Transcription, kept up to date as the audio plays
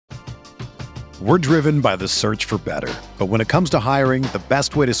We're driven by the search for better. But when it comes to hiring, the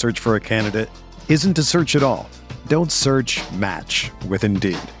best way to search for a candidate isn't to search at all. Don't search, match with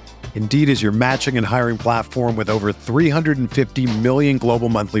Indeed. Indeed is your matching and hiring platform with over 350 million global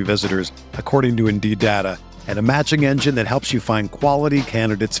monthly visitors, according to Indeed data, and a matching engine that helps you find quality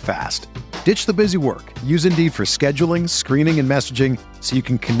candidates fast. Ditch the busy work. Use Indeed for scheduling, screening, and messaging so you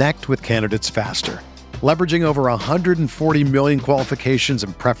can connect with candidates faster. Leveraging over 140 million qualifications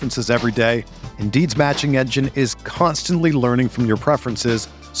and preferences every day, Indeed's matching engine is constantly learning from your preferences,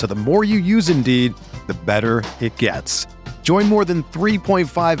 so the more you use Indeed, the better it gets. Join more than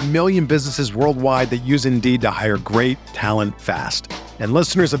 3.5 million businesses worldwide that use Indeed to hire great talent fast. And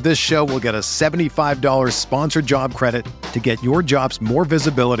listeners of this show will get a $75 sponsored job credit to get your jobs more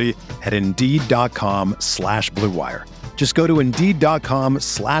visibility at Indeed.com/Blue Wire. Just go to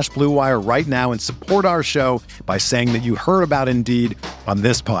Indeed.com/Blue Wire right now and support our show by saying that you heard about Indeed on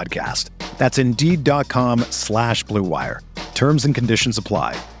this podcast. That's Indeed.com/Blue Wire. Terms and conditions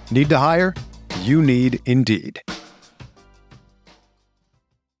apply. Need to hire? You need Indeed.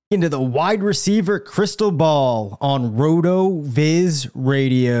 Into the wide receiver crystal ball on RotoViz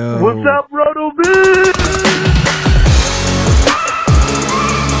Radio. What's up, RotoViz?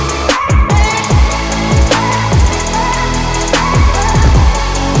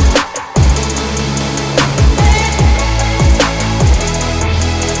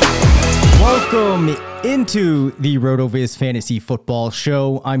 Welcome into the RotoViz Fantasy Football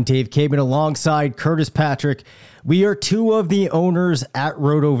Show. I'm Dave Caban alongside Curtis Patrick. We are two of the owners at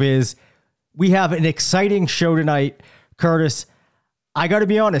RotoViz. We have an exciting show tonight. Curtis, I got to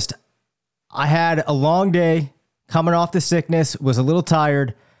be honest, I had a long day coming off the sickness, was a little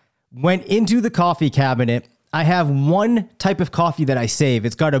tired, went into the coffee cabinet. I have one type of coffee that I save.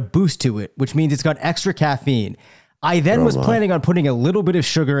 It's got a boost to it, which means it's got extra caffeine. I then was planning on putting a little bit of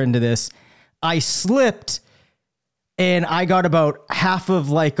sugar into this. I slipped and I got about half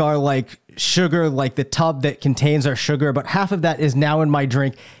of our sugar, like the tub that contains our sugar. About half of that is now in my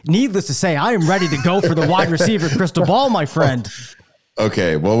drink. Needless to say, I am ready to go for the wide receiver crystal ball, my friend.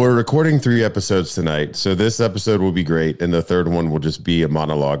 Okay, well, we're recording 3 episodes tonight, so this episode will be great, and the third one will just be a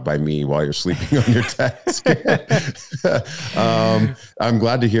monologue by me while you're sleeping on your desk. I'm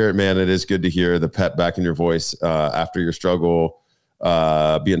glad to hear it, man. It is good to hear the pep back in your voice after your struggle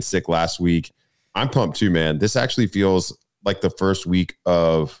being sick last week. I'm pumped too, man. This actually feels like the first week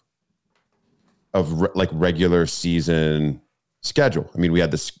of regular season schedule. I mean, we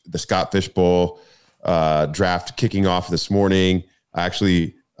had the Scott Fish Bowl draft kicking off this morning. I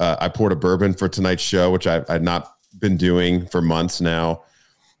poured a bourbon for tonight's show, which I've not been doing for months now.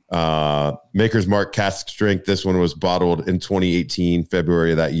 Maker's Mark cask strength. This one was bottled in 2018,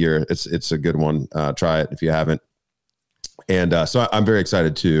 February of that year. It's a good one. Try it if you haven't. And so I'm very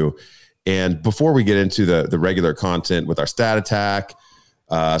excited too. And before we get into the regular content with our stat attack,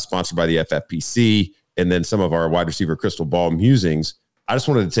 sponsored by the FFPC, and then some of our wide receiver crystal ball musings, I just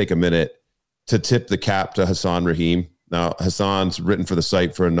wanted to take a minute to tip the cap to Hassan Rahim. Now, Hassan's written for the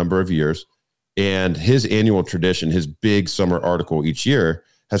site for a number of years, and his annual tradition, his big summer article each year,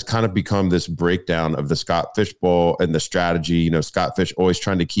 has kind of become this breakdown of the Scott Fish Bowl and the strategy. You know, Scott Fish always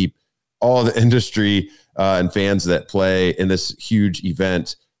trying to keep all the industry and fans that play in this huge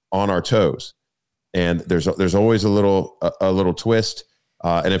event on our toes. And there's always a little twist.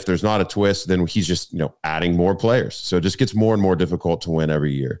 And if there's not a twist, then he's just, adding more players. So it just gets more and more difficult to win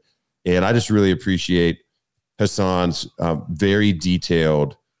every year. And I just really appreciate Hassan's very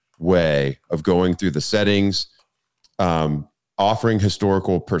detailed way of going through the settings, offering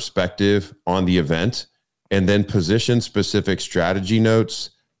historical perspective on the event, and then position-specific strategy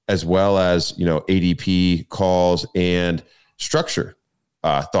notes, as well as, ADP calls and structure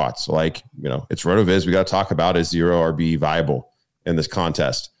thoughts. Like, it's RotoViz. We got to talk about, is zero RB viable in this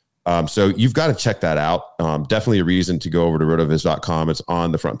contest? So you've got to check that out. Definitely a reason to go over to rotoviz.com. It's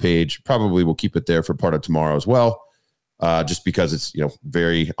on the front page. Probably we'll keep it there for part of tomorrow as well, just because it's,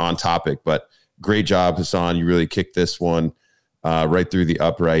 very on topic. But great job, Hassan. You really kicked this one right through the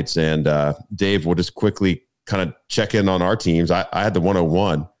uprights. And Dave, we'll just quickly kind of check in on our teams. I had the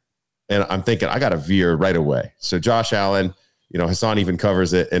 101, and I'm thinking I got to veer right away. So Josh Allen, Hassan even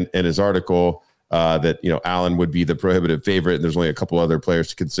covers it in his article. That Allen would be the prohibitive favorite, and there's only a couple other players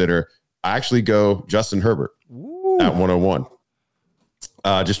to consider. I actually go Justin Herbert at 101.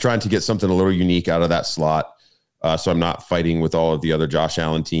 Just trying to get something a little unique out of that slot, so I'm not fighting with all of the other Josh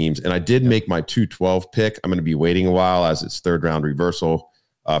Allen teams. And I did make my 212 pick. I'm going to be waiting a while as it's third round reversal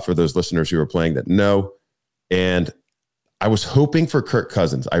for those listeners who are playing that know. And I was hoping for Kirk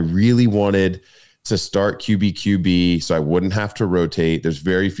Cousins. I really wanted to start QB, so I wouldn't have to rotate. There's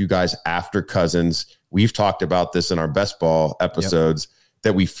very few guys after Cousins. We've talked about this in our best ball episodes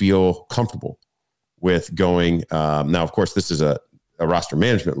that we feel comfortable with going. Now, of course, this is a roster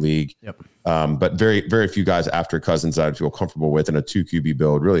management league, but very, very few guys after Cousins I'd feel comfortable with in a 2 QB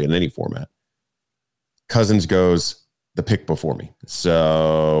build, really in any format. Cousins goes the pick before me.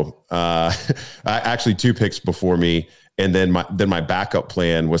 So I actually 2 picks before me. And then my backup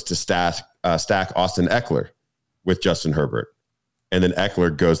plan was to stack Austin Eckler with Justin Herbert. And then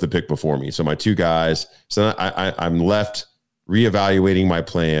Eckler goes the pick before me. So my 2 guys. So I'm left reevaluating my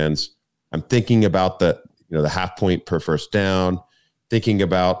plans. I'm thinking about the half point per first down, thinking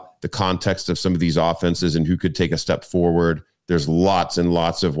about the context of some of these offenses and who could take a step forward. There's lots and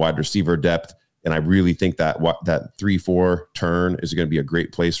lots of wide receiver depth. And I really think that that 3-4 turn is going to be a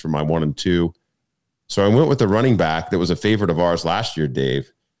great place for my 1 and 2. So I went with the running back that was a favorite of ours last year,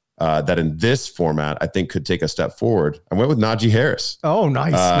 Dave, that in this format, I think could take a step forward. I went with Najee Harris. Oh,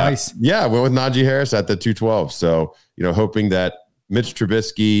 nice. Yeah, I went with Najee Harris at the 212. So, hoping that Mitchell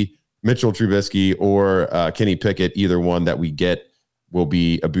Trubisky or Kenny Pickett, either one that we get will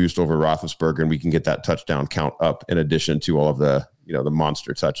be a boost over Roethlisberger, and we can get that touchdown count up in addition to all of the, the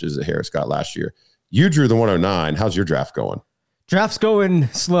monster touches that Harris got last year. You drew the 109. How's your draft going? Draft's going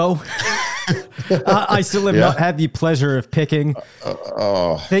slow. I still have not had the pleasure of picking.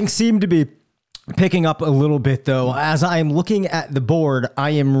 Things seem to be picking up a little bit, though. As I am looking at the board, I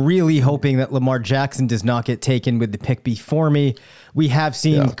am really hoping that Lamar Jackson does not get taken with the pick before me. We have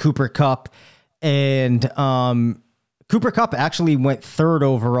seen Cooper Kupp, and Cooper Kupp actually went 3rd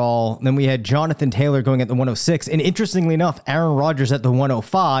overall. Then we had Jonathan Taylor going at the 106. And interestingly enough, Aaron Rodgers at the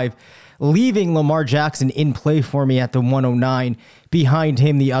 105, leaving Lamar Jackson in play for me at the 109. Behind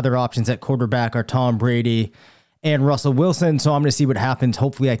him, the other options at quarterback are Tom Brady and Russell Wilson. So I'm going to see what happens.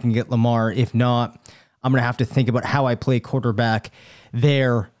 Hopefully I can get Lamar. If not, I'm going to have to think about how I play quarterback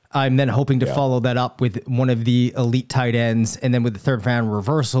there. I'm then hoping to follow that up with one of the elite tight ends. And then with the 3rd round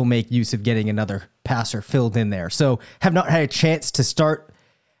reversal, make use of getting another passer filled in there. So have not had a chance to start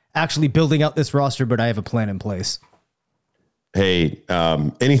actually building out this roster, but I have a plan in place. Hey,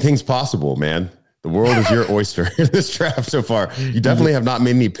 anything's possible, man. The world is your oyster in this draft so far. You definitely have not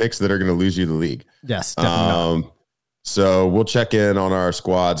made any picks that are going to lose you the league. Yes, definitely not. So we'll check in on our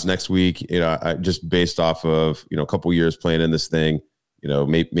squads next week. Just based off of, a couple years playing in this thing,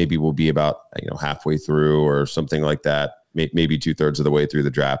 maybe we'll be about, halfway through or something like that. Maybe 2/3 of the way through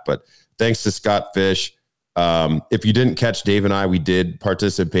the draft. But thanks to Scott Fish. If you didn't catch Dave and I, we did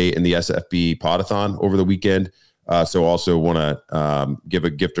participate in the SFB Podathon over the weekend. So also want to give a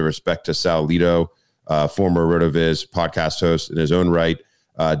gift of respect to Sal Lito, former RotoViz podcast host in his own right.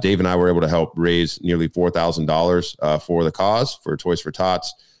 Dave and I were able to help raise nearly $4,000 for the cause, for Toys for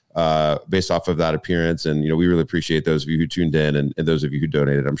Tots, based off of that appearance. And, we really appreciate those of you who tuned in and those of you who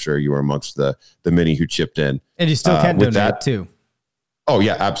donated. I'm sure you were amongst the many who chipped in. And you still can donate too. Oh,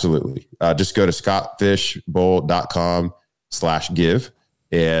 yeah, absolutely. Just go to scottfishbowl.com/give,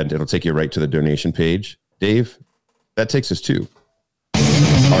 and it'll take you right to the donation page. Dave, that takes us to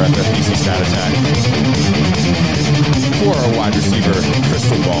our FFPC stat attack for our wide receiver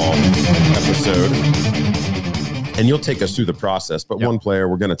crystal ball episode. And you'll take us through the process. But one player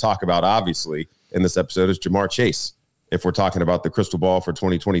we're going to talk about, obviously, in this episode is Ja'Marr Chase, if we're talking about the crystal ball for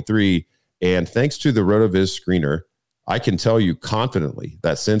 2023. And thanks to the RotoViz screener, I can tell you confidently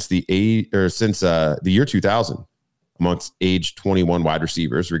that since the year 2000, amongst age 21 wide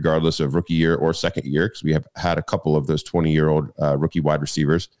receivers, regardless of rookie year or second year, because we have had a couple of those 20-year-old rookie wide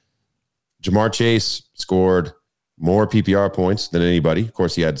receivers, Ja'Marr Chase scored more PPR points than anybody. Of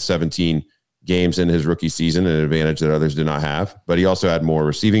course, he had 17 games in his rookie season, an advantage that others did not have. But he also had more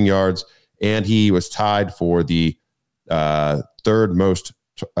receiving yards, and he was tied for the fourth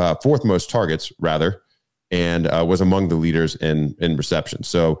most targets, rather, and was among the leaders in reception.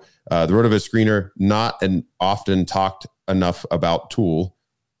 So the RotoViz screener, not an often talked enough about tool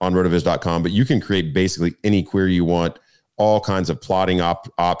on rotoviz.com, but you can create basically any query you want, all kinds of plotting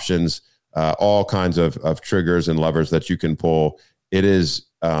options, all kinds of triggers and levers that you can pull. It is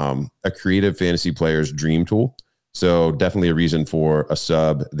a creative fantasy player's dream tool. So definitely a reason for a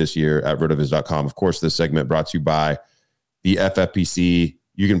sub this year at rotoviz.com. Of course, this segment brought to you by the FFPC.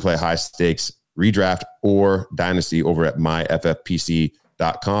 You can play high stakes redraft or dynasty over at myffpc.com,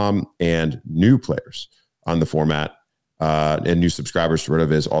 and new players on the format and new subscribers to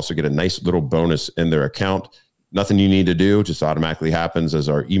RotoViz also get a nice little bonus in their account. Nothing you need to do, just automatically happens as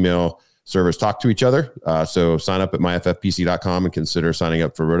our email servers talk to each other. So sign up at myffpc.com and consider signing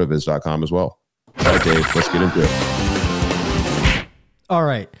up for rotoviz.com as well. All right, Dave, let's get into it. All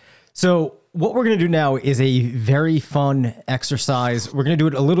right. So what we're going to do now is a very fun exercise. We're going to do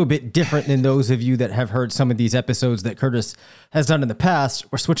it a little bit different than those of you that have heard some of these episodes that Curtis has done in the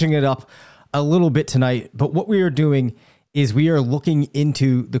past. We're switching it up a little bit tonight, but what we are doing is we are looking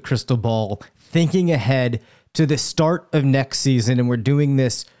into the crystal ball, thinking ahead to the start of next season, and we're doing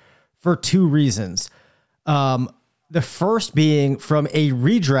this for two reasons. The first being from a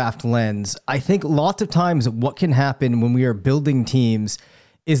redraft lens. I think lots of times what can happen when we are building teams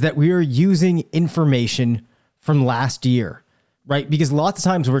is that we are using information from last year, right? Because lots of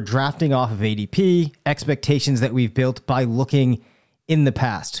times we're drafting off of ADP, expectations that we've built by looking in the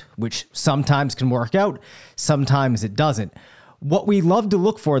past, which sometimes can work out, sometimes it doesn't. What we love to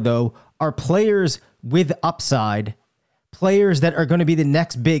look for, though, are players with upside, players that are going to be the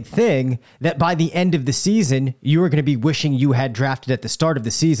next big thing that by the end of the season, you are going to be wishing you had drafted at the start of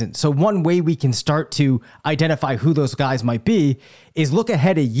the season. So one way we can start to identify who those guys might be is look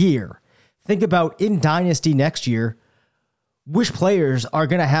ahead a year. Think about in Dynasty next year, which players are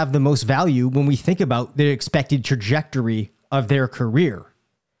going to have the most value when we think about the expected trajectory of their career.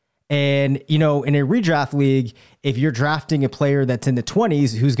 And, in a redraft league, if you're drafting a player that's in the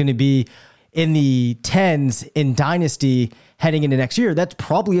 20s who's going to be in the 10s in Dynasty heading into next year, that's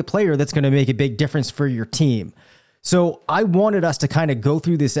probably a player that's going to make a big difference for your team. So I wanted us to kind of go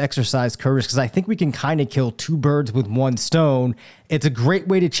through this exercise, Curtis, because I think we can kind of kill two birds with one stone. It's a great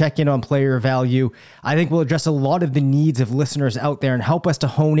way to check in on player value. I think we'll address a lot of the needs of listeners out there and help us to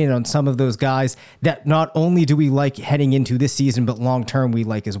hone in on some of those guys that not only do we like heading into this season, but long-term we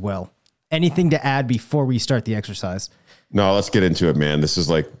like as well. Anything to add before we start the exercise? No, let's get into it, man. This is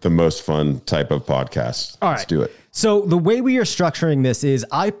like the most fun type of podcast. All Let's right. do it. So the way we are structuring this is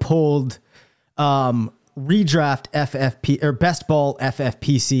I pulled redraft FFP or best ball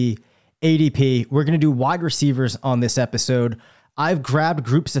FFPC ADP. We're going to do wide receivers on this episode. I've grabbed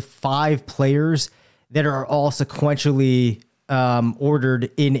groups of 5 players that are all sequentially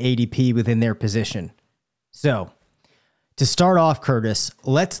ordered in ADP within their position. So to start off, Curtis,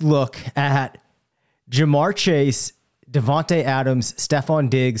 let's look at Ja'Marr Chase, Devontae Adams, Stephon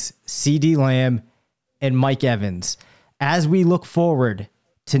Diggs, CeeDee Lamb, and Mike Evans. As we look forward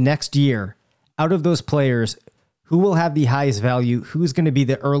to next year, out of those players, who will have the highest value? Who's going to be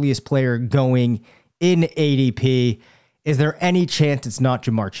the earliest player going in ADP? Is there any chance it's not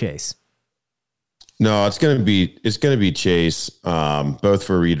Ja'Marr Chase? No, it's going to be Chase, both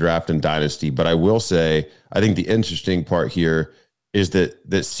for redraft and dynasty. But I will say, I think the interesting part here is that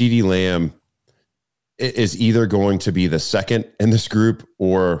CeeDee Lamb is either going to be the second in this group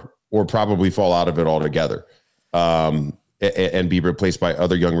or probably fall out of it altogether, and be replaced by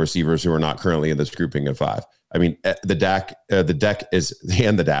other young receivers who are not currently in this grouping of 5. I mean, the deck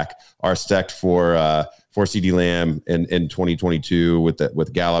are stacked for CeeDee Lamb in 2022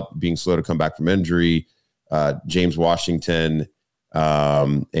 with Gallup being slow to come back from injury, James Washington,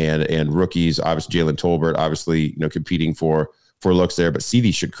 and rookies, obviously Jalen Tolbert, obviously, competing for looks there, but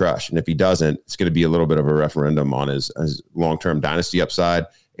CD should crush. And if he doesn't, it's going to be a little bit of a referendum on his long-term dynasty upside.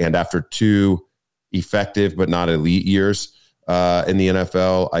 And after 2 effective but not elite years in the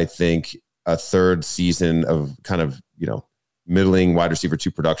NFL, I think a third season of kind of, middling wide receiver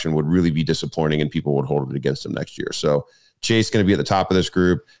 2 production would really be disappointing, and people would hold it against him next year. So Chase is going to be at the top of this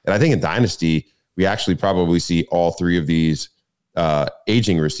group. And I think in dynasty, we actually probably see all 3 of these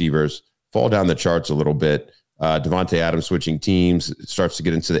aging receivers fall down the charts a little bit. Devontae Adams switching teams, starts to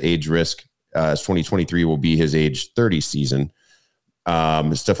get into the age risk, as 2023 will be his age 30 season.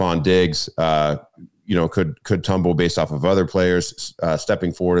 Stephon Diggs, could tumble based off of other players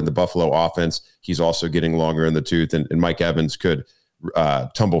stepping forward in the Buffalo offense. He's also getting longer in the tooth, and Mike Evans could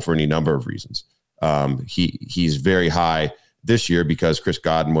tumble for any number of reasons. He's very high this year because Chris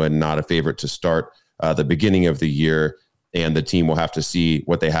Godwin not a favorite to start the beginning of the year, and the team will have to see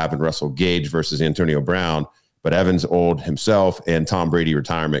what they have in Russell Gage versus Antonio Brown. But Evans old himself, and Tom Brady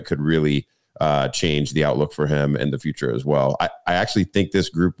retirement could really change the outlook for him in the future as well. I actually think this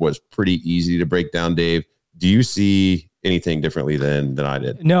group was pretty easy to break down, Dave. Do you see anything differently than I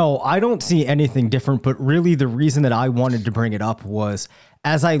did? No, I don't see anything different, but really the reason that I wanted to bring it up was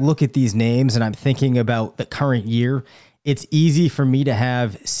as I look at these names and I'm thinking about the current year, it's easy for me to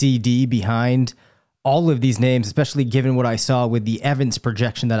have CD behind all of these names, especially given what I saw with the Evans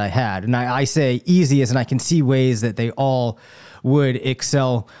projection that I had. And I say easy as in I can see ways that they all would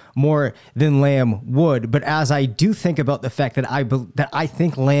excel more than Lamb would. But as I do think about the fact that I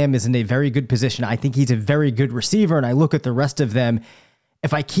think Lamb is in a very good position, I think he's a very good receiver, and I look at the rest of them,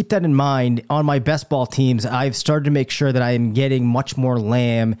 if I keep that in mind on my best ball teams, I've started to make sure that I am getting much more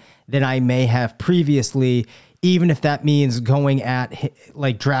Lamb than I may have previously, even if that means going at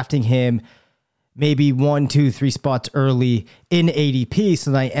like drafting him maybe 1, 2, 3 spots early in ADP,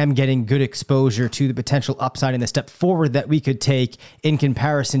 so that I am getting good exposure to the potential upside and the step forward that we could take in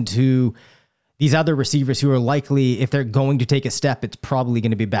comparison to these other receivers who are likely, if they're going to take a step, it's probably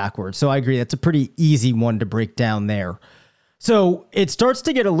going to be backwards. So I agree. That's a pretty easy one to break down there. So it starts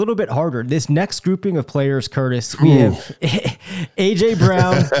to get a little bit harder. This next grouping of players, Curtis, we have AJ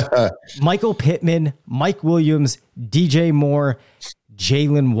Brown, Michael Pittman, Mike Williams, DJ Moore,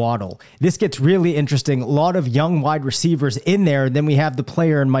 Jalen Waddle. This gets really interesting. A lot of young wide receivers in there. Then we have the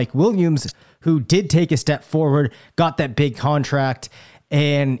player in Mike Williams, who did take a step forward, got that big contract,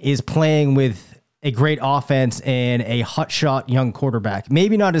 and is playing with a great offense and a hotshot young quarterback.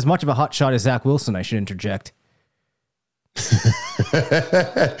 Maybe not as much of a hotshot as Zach Wilson, I should interject.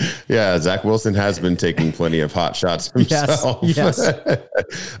 Yeah, Zach Wilson has been taking plenty of hot shots himself. Yes.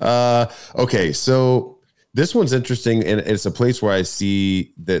 Okay, so this one's interesting, and it's a place where I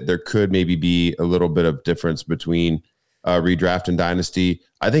see that there could maybe be a little bit of difference between redraft and dynasty.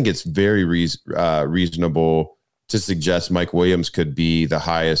 I think it's very reasonable to suggest Mike Williams could be the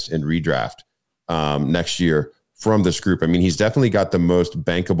highest in redraft next year from this group. I mean, he's definitely got the most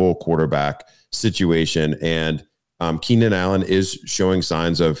bankable quarterback situation, and Keenan Allen is showing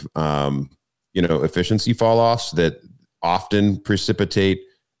signs of, efficiency fall-offs that often precipitate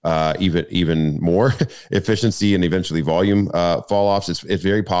even more efficiency and eventually volume fall-offs. It's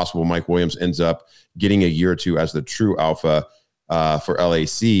very possible Mike Williams ends up getting a year or two as the true alpha for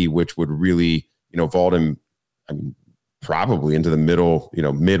LAC, which would really, vault him, probably into the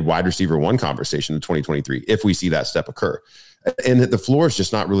mid wide receiver one conversation in 2023, if we see that step occur. And the floor is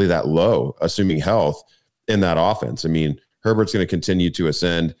just not really that low, assuming health in that offense. I mean, Herbert's going to continue to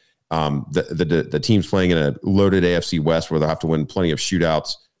ascend. The team's playing in a loaded AFC West where they'll have to win plenty of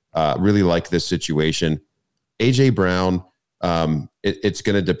shootouts. Really like this situation. AJ Brown, it's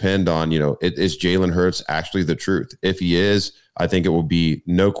going to depend on, is Jalen Hurts actually the truth? If he is, I think it will be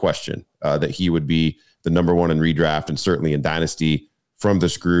no question that he would be the number one in redraft and certainly in dynasty from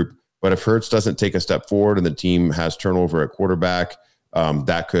this group. But if Hurts doesn't take a step forward and the team has turnover at quarterback,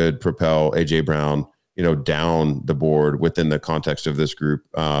 that could propel AJ Brown, down the board within the context of this group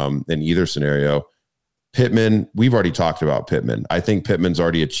in either scenario. Pittman, we've already talked about Pittman. I think Pittman's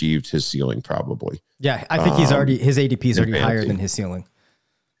already achieved his ceiling probably. Yeah, I think his ADP is already higher than his ceiling.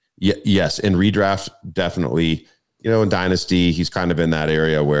 Yeah, yes, in redraft, definitely. In dynasty, he's kind of in that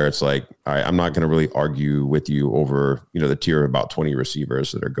area where it's like, all right, I'm not going to really argue with you over, the tier of about 20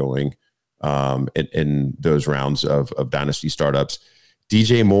 receivers that are going in those rounds of dynasty startups.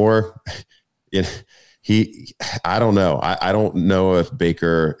 DJ Moore, I don't know. I don't know if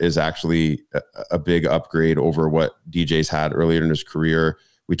Baker is actually a big upgrade over what DJ's had earlier in his career.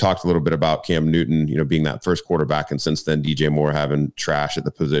 We talked a little bit about Cam Newton, being that first quarterback, and since then DJ Moore having trash at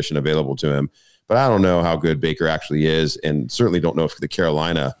the position available to him. But I don't know how good Baker actually is, and certainly don't know if the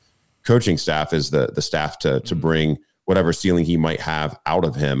Carolina coaching staff is the staff to bring whatever ceiling he might have out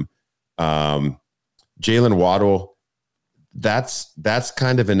of him. Jalen Waddle, that's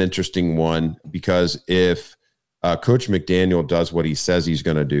kind of an interesting one, because if Coach McDaniel does what he says he's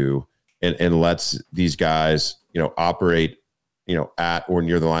going to do and lets these guys, operate, at or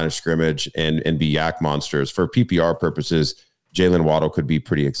near the line of scrimmage and be yak monsters for PPR purposes, Jalen Waddle could be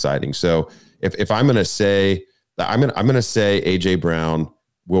pretty exciting. So if I'm going to say that, I'm going to say AJ Brown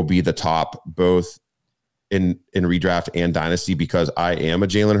will be the top both in redraft and dynasty, because I am a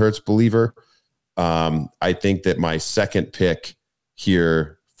Jalen Hurts believer. I think that my second pick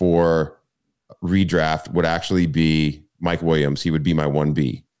here for redraft would actually be Mike Williams. He would be my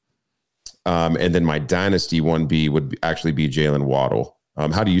 1B. And then my dynasty 1B would actually be Jalen Waddle.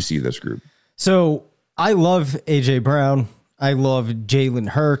 How do you see this group? So I love AJ Brown. I love Jalen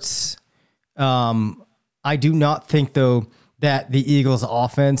Hurts. I do not think, though, that the Eagles'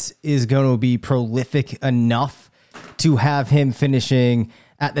 offense is going to be prolific enough to have him finishing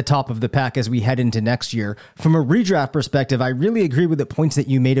at the top of the pack as we head into next year. From a redraft perspective, I really agree with the points that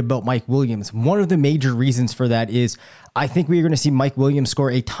you made about Mike Williams. One of the major reasons for that is I think we're going to see Mike Williams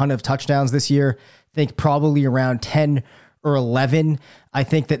score a ton of touchdowns this year. I think probably around 10 or 11. I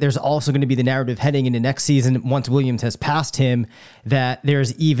think that there's also going to be the narrative heading into next season, once Williams has passed him, that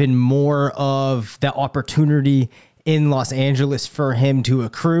there's even more of that opportunity in Los Angeles for him to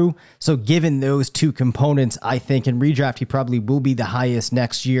accrue. So given those two components, I think in redraft, he probably will be the highest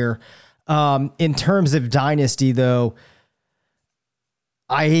next year. In terms of dynasty, though,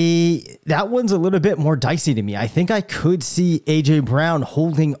 that one's a little bit more dicey to me. I think I could see AJ Brown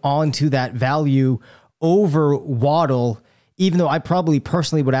holding on to that value over Waddle even though I probably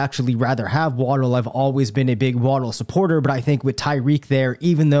personally would actually rather have Waddle. I've always been a big Waddle supporter, but I think with Tyreek there,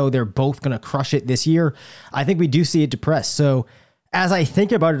 even though they're both going to crush it this year, I think we do see it depressed. So as I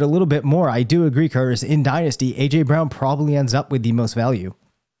think about it a little bit more, I do agree, Curtis, in Dynasty, A.J. Brown probably ends up with the most value.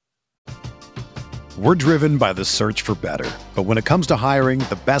 We're driven by the search for better. But when it comes to hiring,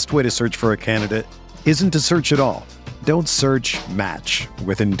 the best way to search for a candidate isn't to search at all. Don't search, match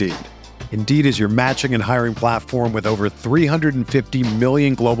with Indeed. Indeed is your matching and hiring platform with over 350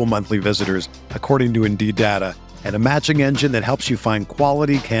 million global monthly visitors, according to Indeed data, and a matching engine that helps you find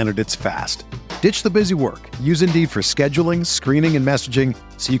quality candidates fast. Ditch the busy work. Use Indeed for scheduling, screening, and messaging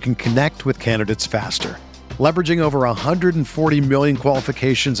so you can connect with candidates faster. Leveraging over 140 million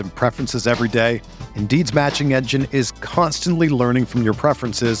qualifications and preferences every day, Indeed's matching engine is constantly learning from your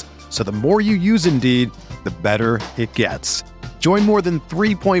preferences, so the more you use Indeed, the better it gets. Join more than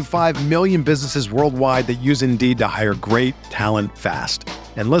 3.5 million businesses worldwide that use Indeed to hire great talent fast.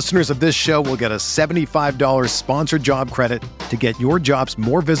 And listeners of this show will get a $75 sponsored job credit to get your jobs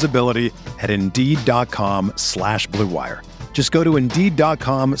more visibility at Indeed.com/Blue Wire. Just go to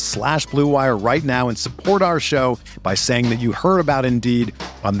Indeed.com/Blue Wire right now and support our show by saying that you heard about Indeed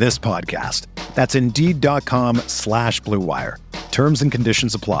on this podcast. That's Indeed.com/Blue Wire. Terms and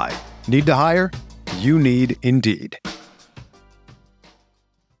conditions apply. Need to hire? You need Indeed.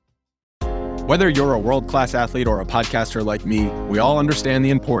 Whether you're a world-class athlete or a podcaster like me, we all understand the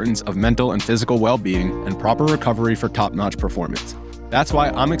importance of mental and physical well-being and proper recovery for top-notch performance. That's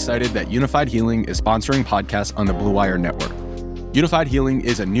why I'm excited that Unified Healing is sponsoring podcasts on the Blue Wire Network. Unified Healing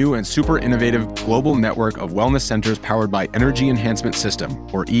is a new and super innovative global network of wellness centers powered by Energy Enhancement System,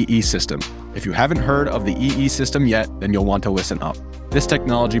 or EE System. If you haven't heard of the EE System yet, then you'll want to listen up. This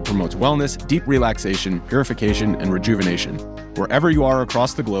technology promotes wellness, deep relaxation, purification, and rejuvenation. Wherever you are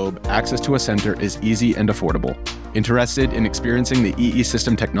across the globe, access to a center is easy and affordable. Interested in experiencing the EE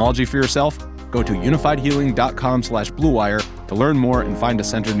System technology for yourself? Go to unifiedhealing.com/Blue Wire to learn more and find a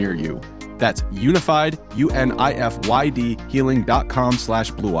center near you. That's unified, UNIFYD,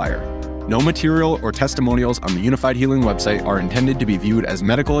 healing.com/Blue Wire. No material or testimonials on the Unified Healing website are intended to be viewed as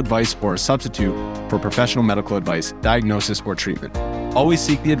medical advice or a substitute for professional medical advice, diagnosis, or treatment. Always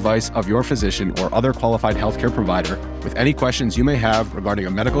seek the advice of your physician or other qualified healthcare provider with any questions you may have regarding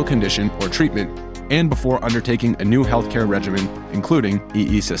a medical condition or treatment and before undertaking a new healthcare regimen, including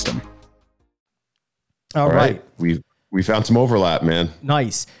EE System. All right. We found some overlap, man.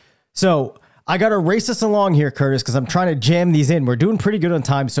 Nice. So I got to race us along here, Curtis, because I'm trying to jam these in. We're doing pretty good on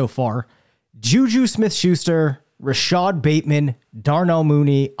time so far. Juju Smith-Schuster, Rashad Bateman, Darnell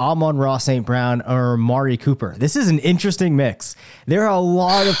Mooney, Amon-Ra St. Brown, or Amari Cooper. This is an interesting mix. There are a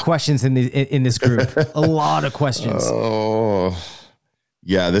lot of questions in this group. A lot of questions. Oh,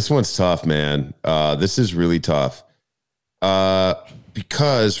 yeah, this one's tough, man. This is really tough.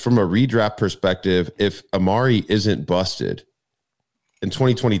 Because from a redraft perspective, if Amari isn't busted in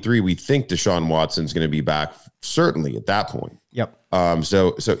 2023, we think Deshaun Watson's going to be back certainly at that point. Yep.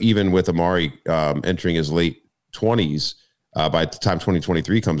 So even with Amari entering his late 20s, by the time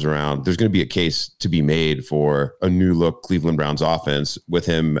 2023 comes around, there's going to be a case to be made for a new look Cleveland Browns offense with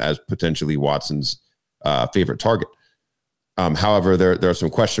him as potentially Watson's favorite target. However, there are some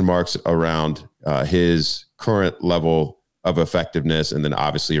question marks around his current level of effectiveness, and then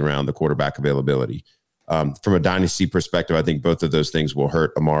obviously around the quarterback availability. From a dynasty perspective, I think both of those things will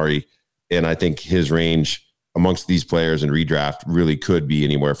hurt Amari, and I think his range amongst these players in redraft really could be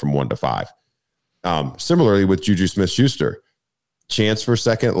anywhere from 1 to 5. Similarly with Juju Smith-Schuster, chance for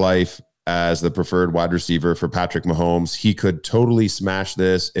second life as the preferred wide receiver for Patrick Mahomes. He could totally smash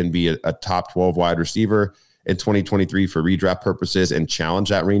this and be a top 12 wide receiver in 2023 for redraft purposes and challenge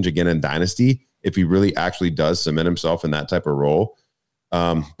that range again in dynasty if he really actually does cement himself in that type of role.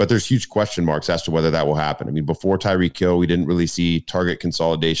 But there's huge question marks as to whether that will happen. I mean, before Tyreek Hill, we didn't really see target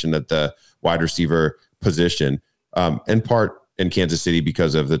consolidation at the wide receiver position, in part in Kansas City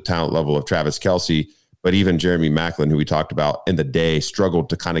because of the talent level of Travis Kelce, but even Jeremy Maclin, who we talked about in the day, struggled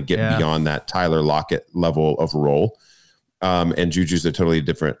to kind of get beyond that Tyler Lockett level of role. And Juju's a totally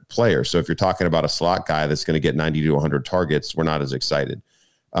different player. So if you're talking about a slot guy that's going to get 90 to 100 targets, we're not as excited.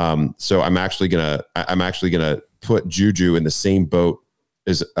 So I'm actually gonna put Juju in the same boat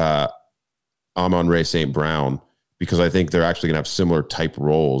as Amon-Ra St. Brown, because I think they're actually gonna have similar type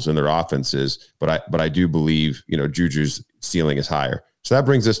roles in their offenses. But I do believe, Juju's ceiling is higher. So that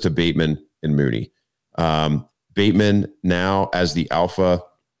brings us to Bateman and Mooney. Bateman now as the alpha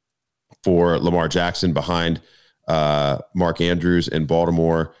for Lamar Jackson behind Mark Andrews in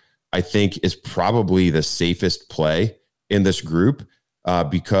Baltimore, I think is probably the safest play in this group.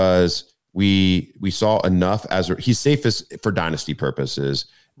 Because we saw enough as he's safest for dynasty purposes.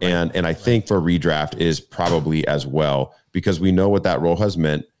 Right. And I think for redraft is probably as well, because we know what that role has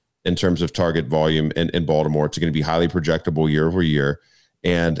meant in terms of target volume in Baltimore. It's going to be highly projectable year over year.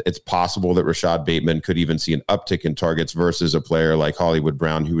 And it's possible that Rashad Bateman could even see an uptick in targets versus a player like Hollywood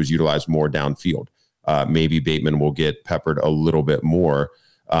Brown, who was utilized more downfield. Maybe Bateman will get peppered a little bit more.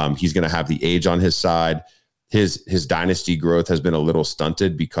 He's going to have the age on his side. His dynasty growth has been a little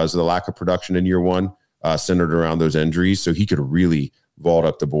stunted because of the lack of production in year one, centered around those injuries. So he could really vault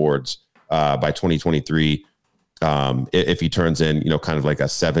up the boards by 2023 if he turns in, kind of like a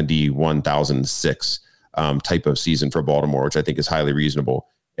 71,006 type of season for Baltimore, which I think is highly reasonable.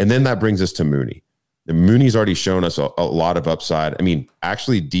 And then that brings us to Mooney. The Mooney's already shown us a lot of upside. I mean,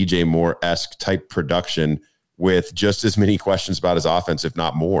 actually DJ Moore-esque type production with just as many questions about his offense, if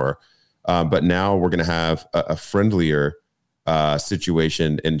not more. But now we're going to have a friendlier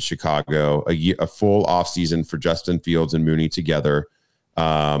situation in Chicago, a full offseason for Justin Fields and Mooney together.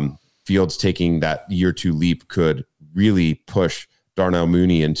 Fields taking that year two leap could really push Darnell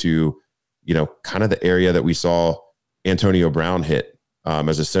Mooney into, kind of the area that we saw Antonio Brown hit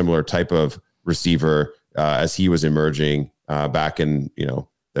as a similar type of receiver as he was emerging back in,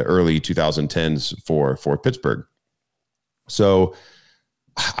 the early 2010s for Pittsburgh. So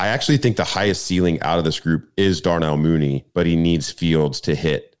I actually think the highest ceiling out of this group is Darnell Mooney, but he needs Fields to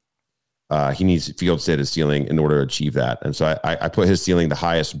hit. He needs Fields to hit his ceiling in order to achieve that. And so I put his ceiling the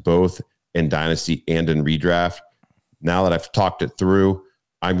highest, both in dynasty and in redraft. Now that I've talked it through,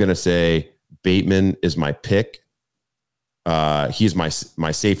 I'm going to say Bateman is my pick. He's my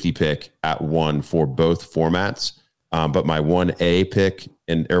safety pick at 1 for both formats. But my 1A pick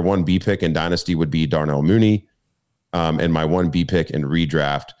or 1B pick in dynasty would be Darnell Mooney. And my 1B pick in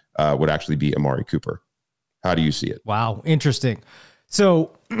redraft would actually be Amari Cooper. How do you see it? Wow. Interesting.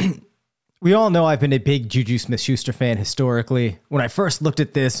 So we all know I've been a big Juju Smith-Schuster fan historically. When I first looked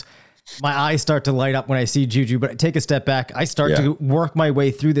at this, my eyes start to light up when I see Juju, but I take a step back. I start to work my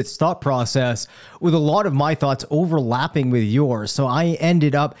way through this thought process with a lot of my thoughts overlapping with yours. So I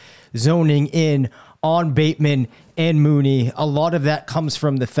ended up zoning in on Bateman and Mooney. A lot of that comes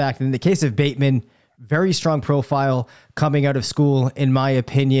from the fact that in the case of Bateman, very strong profile coming out of school, in my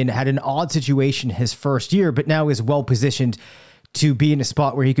opinion, had an odd situation his first year, but now is well positioned to be in a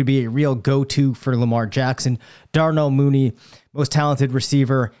spot where he could be a real go-to for Lamar Jackson. Darnell Mooney, most talented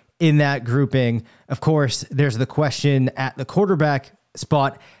receiver in that grouping. Of course, there's the question at the quarterback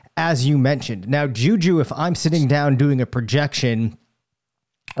spot, as you mentioned. Now, Juju, if I'm sitting down doing a projection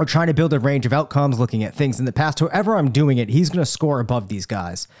or trying to build a range of outcomes, looking at things in the past, however I'm doing it, he's going to score above these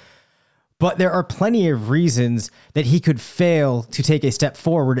guys. But there are plenty of reasons that he could fail to take a step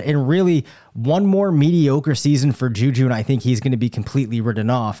forward, and really one more mediocre season for Juju, and I think he's going to be completely written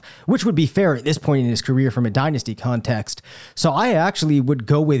off, which would be fair at this point in his career from a dynasty context. So I actually would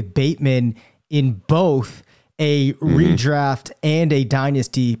go with Bateman in both a redraft and a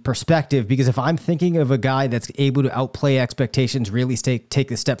dynasty perspective, because if I'm thinking of a guy that's able to outplay expectations, really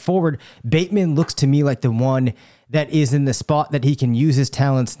take a step forward, Bateman looks to me like the one that is in the spot that he can use his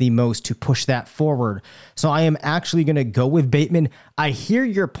talents the most to push that forward. So I am actually going to go with Bateman. I hear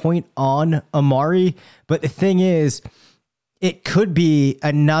your point on Amari, but the thing is, it could be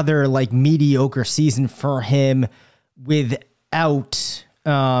another mediocre season for him without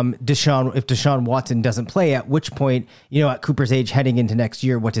if Deshaun Watson doesn't play, at which point, at Cooper's age heading into next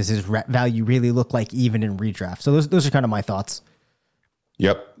year, what does his value really look like even in redraft? So those are kind of my thoughts.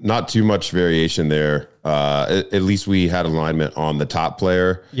 Yep. Not too much variation there. At least we had alignment on the top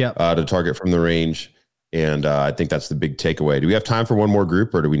player to target from the range. And I think that's the big takeaway. Do we have time for one more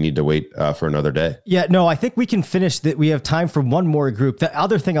group, or do we need to wait for another day? Yeah, no, I think we can finish that. We have time for one more group. The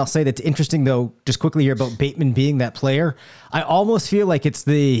other thing I'll say that's interesting, though, just quickly here about Bateman being that player, I almost feel like he's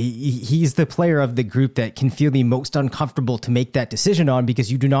the player of the group that can feel the most uncomfortable to make that decision on, because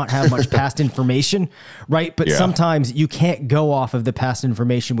you do not have much past information, right? But sometimes you can't go off of the past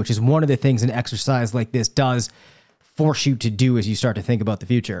information, which is one of the things an exercise like this does force you to do as you start to think about the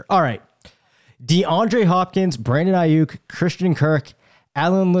future. All right. DeAndre Hopkins, Brandon Ayuk, Christian Kirk,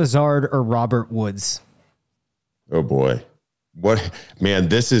 Allen Lazard, or Robert Woods? Oh boy. Man,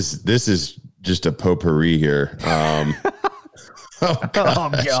 this is just a potpourri here. Oh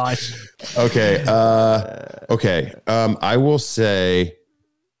gosh. Okay. I will say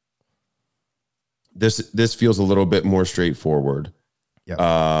this feels a little bit more straightforward.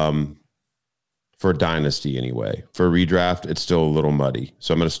 Yeah. For Dynasty anyway. For redraft, it's still a little muddy.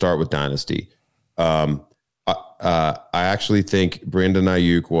 So I'm going to start with Dynasty. I actually think Brandon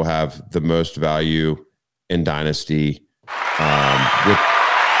Ayuk will have the most value in Dynasty.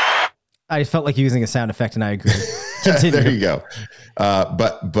 I felt like using a sound effect, and I agree. There you go.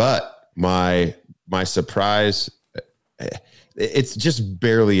 But my surprise, it's just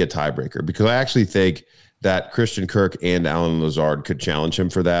barely a tiebreaker, because I actually think that Christian Kirk and Allen Lazard could challenge him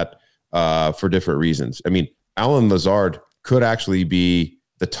for that for different reasons. I mean, Allen Lazard could actually be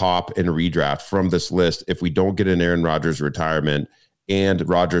the top in redraft from this list if we don't get an Aaron Rodgers retirement and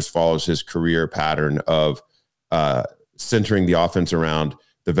Rodgers follows his career pattern of centering the offense around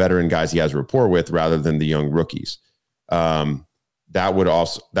the veteran guys he has rapport with rather than the young rookies. That would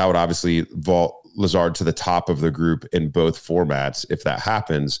obviously vault Lazard to the top of the group in both formats. If that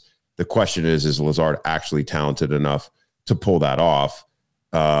happens, the question is Lazard actually talented enough to pull that off?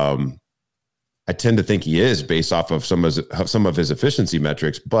 I tend to think he is, based off of some of his efficiency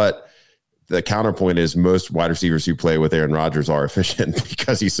metrics, but the counterpoint is most wide receivers who play with Aaron Rodgers are efficient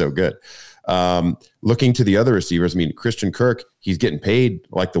because he's so good. Looking to the other receivers, I mean, Christian Kirk, he's getting paid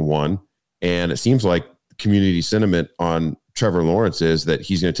like the one, and it seems like community sentiment on Trevor Lawrence is that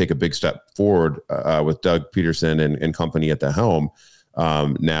he's going to take a big step forward with Doug Peterson and company at the helm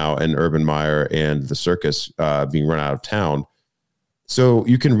now, and Urban Meyer and the circus being run out of town. So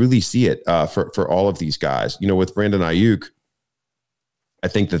you can really see it for all of these guys. You know, with Brandon Ayuk, I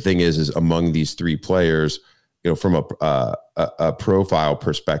think the thing is among these three players, you know, from a profile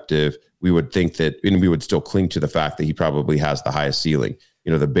perspective, we would think that, and we would still cling to the fact that he probably has the highest ceiling.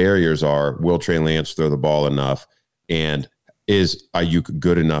 You know, the barriers are, will Trey Lance throw the ball enough? And is Ayuk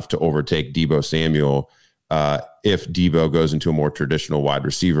good enough to overtake Deebo Samuel if Deebo goes into a more traditional wide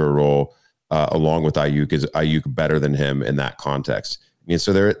receiver role along with Ayuk? Is Ayuk better than him in that context? I mean,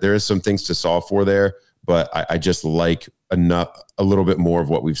 so there is some things to solve for there, but I just like a little bit more of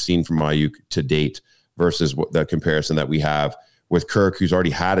what we've seen from Ayuk to date versus what the comparison that we have with Kirk, who's already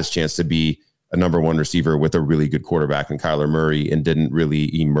had his chance to be a number one receiver with a really good quarterback in Kyler Murray and didn't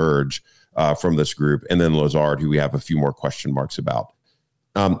really emerge from this group. And then Lazard, who we have a few more question marks about.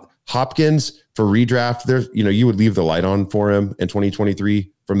 Hopkins for redraft, there's, you know, you would leave the light on for him in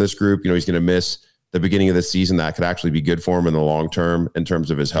 2023 from this group. You know, he's going to miss the beginning of the season. That could actually be good for him in the long term in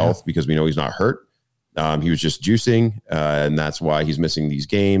terms of his health, because we know he's not hurt. He was just juicing, and that's why he's missing these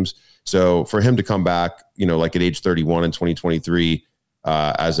games. So for him to come back, you know, like at age 31 in 2023,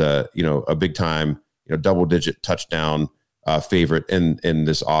 as a big time, you know, double digit touchdown favorite in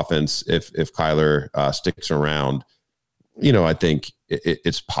this offense, if Kyler sticks around, you know, I think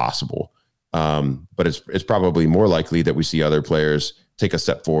it's possible. But it's probably more likely that we see other players take a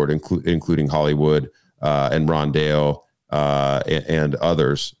step forward, including Hollywood and Rondale and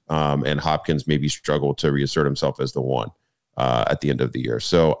others, and Hopkins maybe struggle to reassert himself as the one at the end of the year.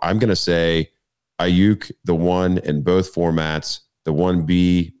 So I'm going to say Ayuk, the one in both formats, the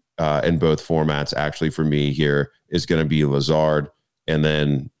 1B in both formats, actually for me here is going to be Lazard, and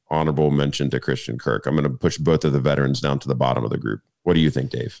then honorable mention to Christian Kirk. I'm going to push both of the veterans down to the bottom of the group. What do you think,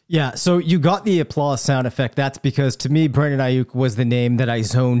 Dave? Yeah, so you got the applause sound effect. That's because, to me, Brandon Ayuk was the name that I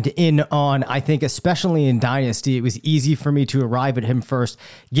zoned in on. I think especially in Dynasty, it was easy for me to arrive at him first,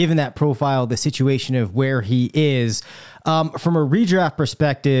 given that profile, the situation of where he is. From a redraft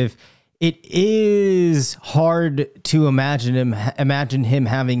perspective, it is hard to imagine him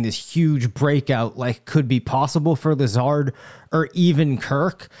having this huge breakout like could be possible for Lazard or even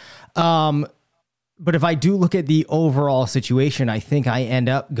Kirk. But if I do look at the overall situation, I think I end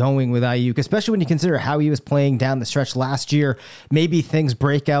up going with Ayuk, especially when you consider how he was playing down the stretch last year. Maybe things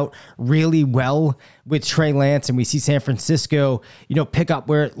break out really well with Trey Lance, and we see San Francisco, you know, pick up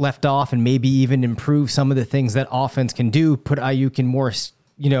where it left off and maybe even improve some of the things that offense can do, put Ayuk in more,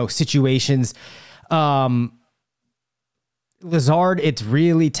 you know, situations. Lazard, it's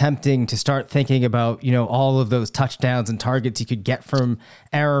really tempting to start thinking about, you know, all of those touchdowns and targets you could get from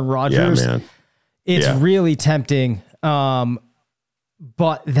Aaron Rodgers. Yeah, man. It's really tempting. But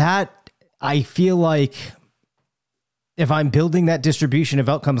that, I feel like if I'm building that distribution of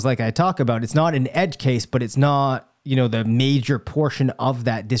outcomes like I talk about, it's not an edge case, but it's not, you know, the major portion of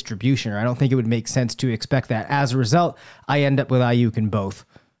that distribution. Or I don't think it would make sense to expect that. As a result, I end up with Ayuk in both.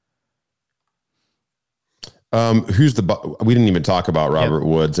 We didn't even talk about Robert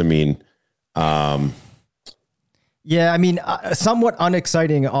Woods. I mean, yeah, I mean, somewhat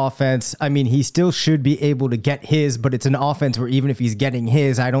unexciting offense. I mean, he still should be able to get his, but it's an offense where even if he's getting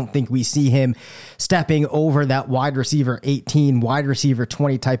his, I don't think we see him stepping over that wide receiver 18, wide receiver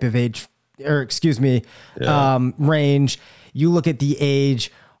 20 type of age, or range. You look at the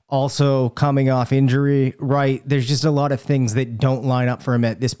age, also coming off injury, right? There's just a lot of things that don't line up for him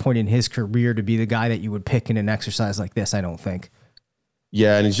at this point in his career to be the guy that you would pick in an exercise like this, I don't think.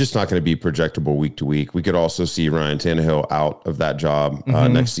 Yeah, and he's just not going to be projectable week to week. We could also see Ryan Tannehill out of that job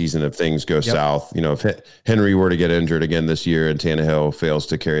next season if things go south. You know, if Henry were to get injured again this year and Tannehill fails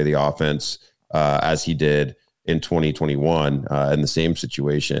to carry the offense as he did in 2021 in the same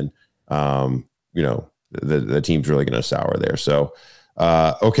situation, you know, the team's really going to sour there. So,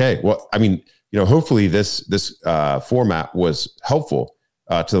 okay. Well, I mean, you know, hopefully this format was helpful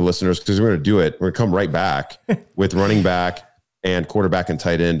to the listeners, because we're going to do it. We're going to come right back with running back and quarterback and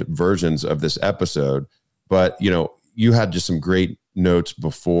tight end versions of this episode. But, you know, you had just some great notes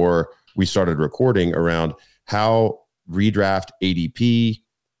before we started recording around how redraft ADP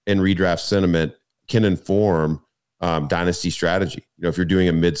and redraft sentiment can inform dynasty strategy. You know, if you're doing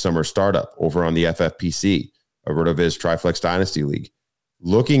a midsummer startup over on the FFPC, a RotoViz Triflex Dynasty League,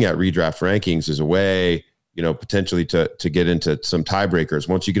 looking at redraft rankings is a way, you know, potentially to get into some tiebreakers.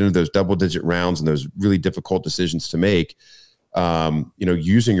 Once you get into those double-digit rounds and those really difficult decisions to make, you know,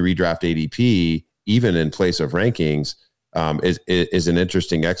 using redraft ADP, even in place of rankings, is an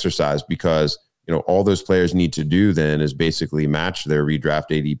interesting exercise, because, you know, all those players need to do then is basically match their redraft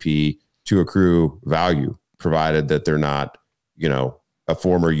ADP to accrue value, provided that they're not, you know, a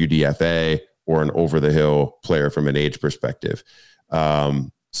former UDFA or an over-the-hill player from an age perspective.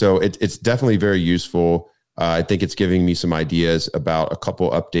 So it's definitely very useful. I think it's giving me some ideas about a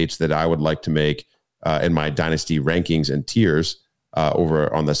couple updates that I would like to make in my dynasty rankings and tiers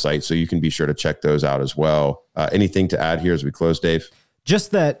over on the site. So you can be sure to check those out as well. Anything to add here as we close, Dave? Just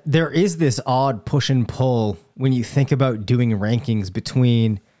that there is this odd push and pull when you think about doing rankings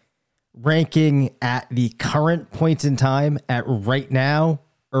between ranking at the current point in time at right now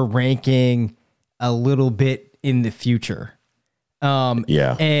or ranking a little bit in the future.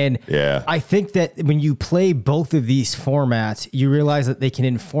 I think that when you play both of these formats, you realize that they can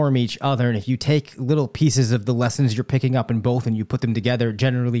inform each other. And if you take little pieces of the lessons you're picking up in both and you put them together, it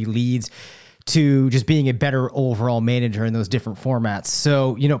generally leads to just being a better overall manager in those different formats.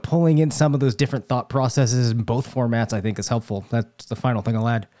 So, you know, pulling in some of those different thought processes in both formats, I think, is helpful. That's the final thing I'll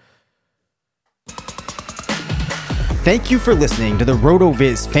add. Thank you for listening to the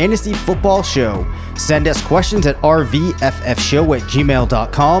RotoViz Fantasy Football Show. Send us questions at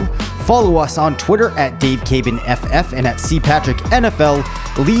rvffshow@gmail.com. Follow us on Twitter at DaveCabinFF and at CPatrickNFL.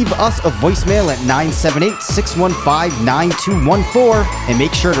 Leave us a voicemail at 978-615-9214 and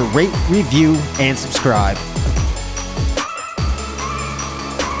make sure to rate, review, and subscribe.